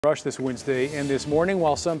Rush this Wednesday and this morning,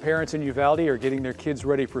 while some parents in Uvalde are getting their kids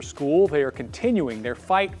ready for school, they are continuing their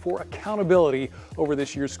fight for accountability over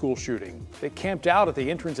this year's school shooting. They camped out at the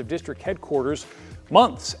entrance of district headquarters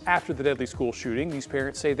months after the deadly school shooting. These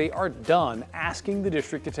parents say they are done asking the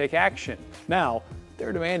district to take action. Now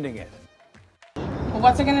they're demanding it. Well,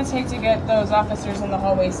 what's it going to take to get those officers in the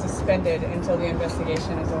hallway suspended until the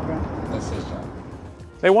investigation is over? That's his job.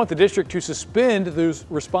 They want the district to suspend those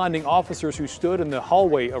responding officers who stood in the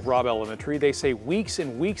hallway of Robb Elementary. They say weeks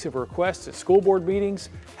and weeks of requests at school board meetings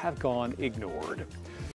have gone ignored.